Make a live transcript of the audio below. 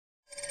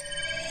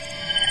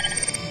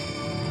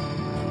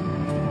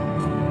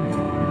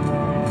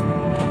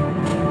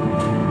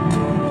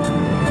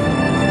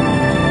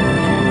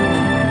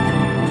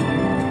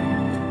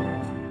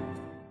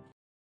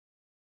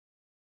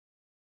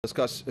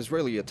discuss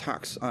Israeli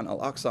attacks on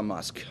Al-Aqsa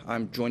Mosque.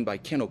 I'm joined by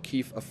Ken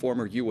O'Keefe, a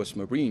former U.S.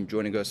 Marine,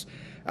 joining us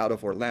out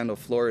of Orlando,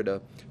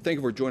 Florida. Thank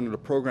you for joining the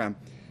program.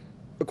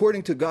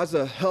 According to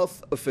Gaza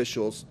health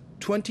officials,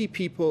 20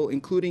 people,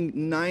 including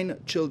 9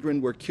 children,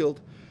 were killed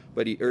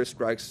by the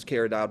airstrikes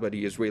carried out by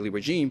the Israeli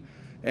regime,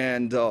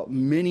 and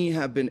many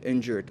have been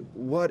injured.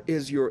 What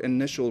is your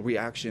initial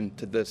reaction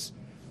to this?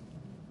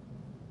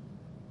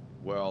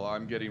 Well,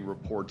 I'm getting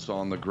reports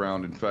on the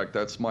ground. In fact,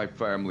 that's my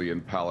family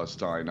in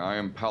Palestine. I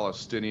am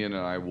Palestinian,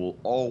 and I will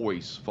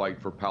always fight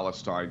for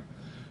Palestine.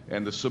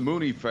 And the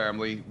Samuni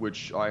family,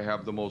 which I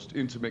have the most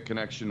intimate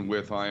connection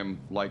with, I am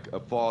like a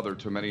father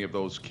to many of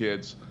those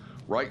kids.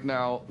 Right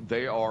now,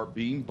 they are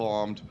being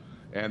bombed,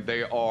 and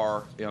they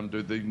are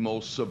under the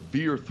most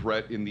severe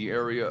threat in the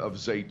area of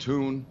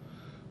Zaytun.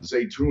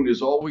 Zaytun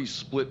is always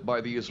split by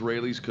the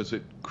Israelis because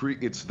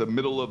it's the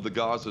middle of the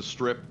Gaza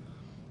Strip.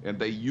 And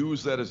they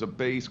use that as a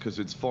base because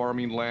it's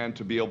farming land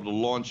to be able to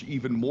launch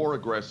even more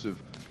aggressive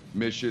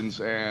missions.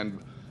 And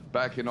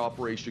back in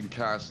Operation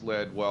Cast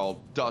Lead,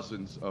 well,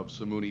 dozens of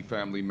Samuni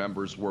family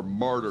members were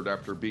murdered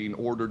after being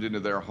ordered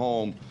into their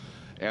home.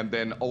 And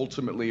then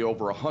ultimately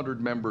over 100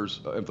 members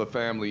of the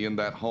family in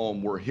that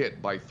home were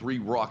hit by 3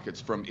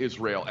 rockets from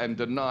Israel and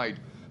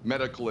denied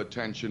medical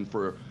attention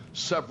for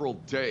several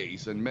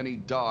days. And many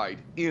died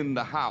in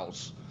the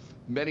house.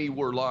 Many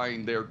were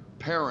lying, their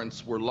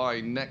parents were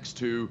lying next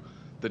to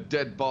the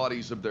dead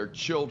bodies of their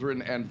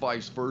children and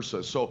vice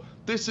versa. So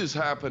this is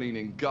happening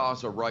in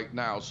Gaza right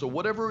now. So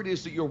whatever it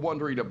is that you're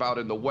wondering about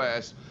in the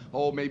West,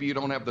 oh, maybe you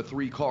don't have the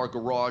 3-car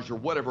garage or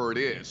whatever it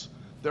is,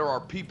 there are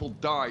people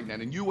dying,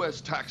 and U.S.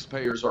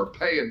 taxpayers are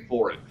paying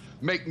for it.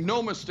 Make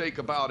no mistake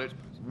about it,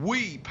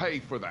 we pay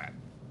for that.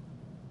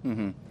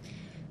 Mm-hmm.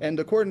 And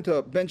according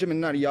to Benjamin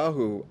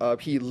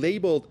Netanyahu, he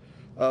labeled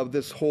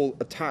this whole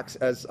attacks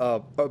as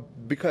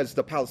because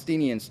the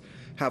Palestinians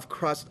have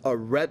crossed a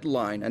red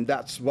line, and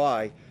that's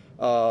why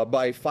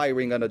by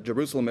firing on the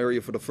Jerusalem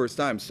area for the first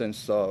time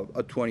since a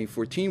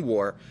 2014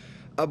 war.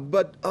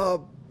 But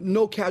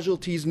no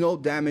casualties, no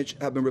damage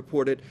have been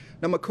reported.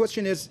 Now my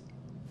question is,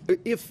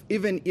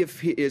 even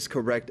if he is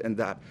correct in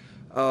that,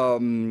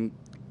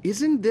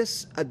 isn't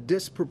this a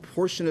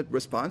disproportionate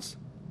response?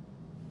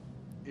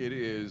 It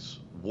is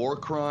war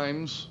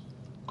crimes,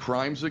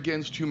 crimes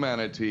against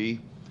humanity,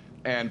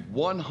 and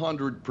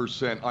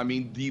 100%, I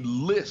mean, the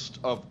list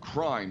of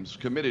crimes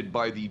committed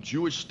by the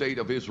Jewish state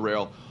of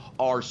Israel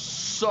are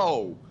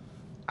so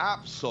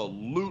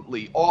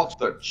absolutely off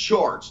the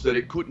charts that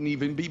it couldn't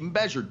even be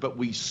measured. But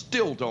we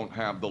still don't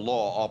have the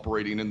law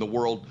operating in the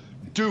world,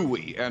 do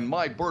we? And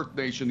my birth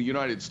nation, the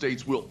United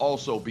States, will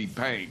also be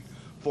paying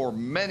for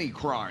many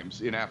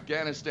crimes in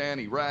Afghanistan,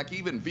 Iraq,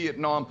 even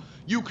Vietnam.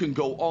 You can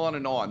go on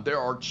and on. There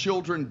are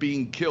children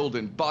being killed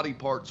and body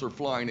parts are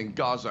flying in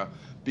Gaza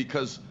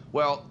because,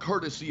 well,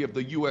 courtesy of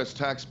the U.S.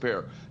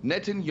 taxpayer.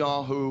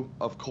 Netanyahu,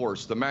 of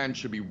course, the man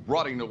should be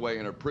rotting away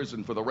in a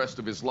prison for the rest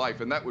of his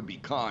life, and that would be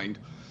kind.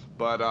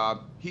 But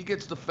he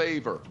gets the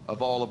favor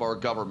of all of our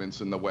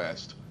governments in the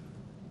West.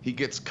 He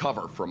gets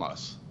cover from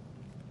us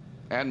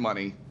and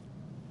money.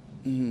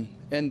 Mm-hmm.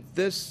 And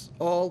this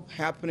all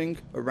happening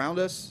around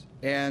us,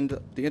 and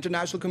the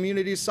international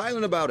community is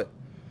silent about it.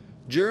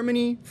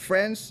 Germany,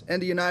 France,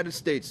 and the United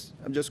States,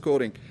 I'm just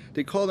quoting,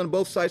 they called on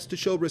both sides to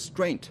show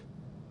restraint.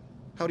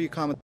 How do you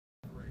comment?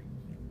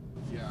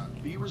 Yeah,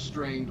 be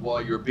restrained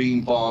while you're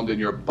being bombed and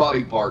your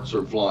body parts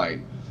are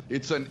flying.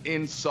 It's an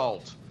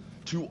insult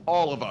to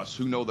all of us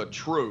who know the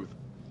truth.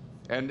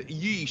 And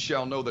ye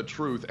shall know the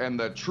truth, and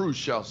the truth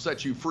shall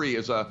set you free,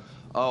 as a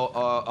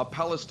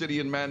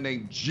Palestinian man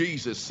named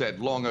Jesus said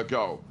long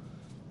ago.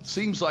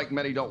 Seems like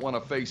many don't want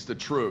to face the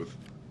truth.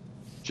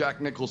 Jack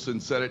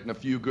Nicholson said it in A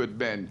Few Good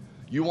Men.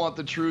 You want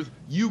the truth?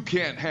 You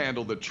can't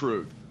handle the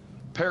truth.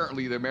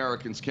 Apparently the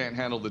Americans can't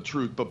handle the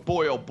truth, but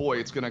boy, oh boy,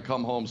 it's going to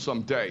come home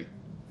someday.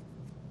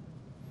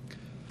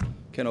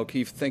 Ken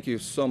O'Keefe, thank you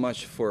so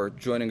much for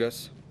joining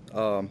us.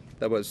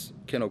 That was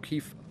Ken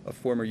O'Keefe, a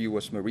former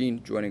U.S.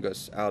 Marine, joining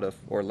us out of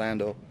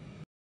Orlando.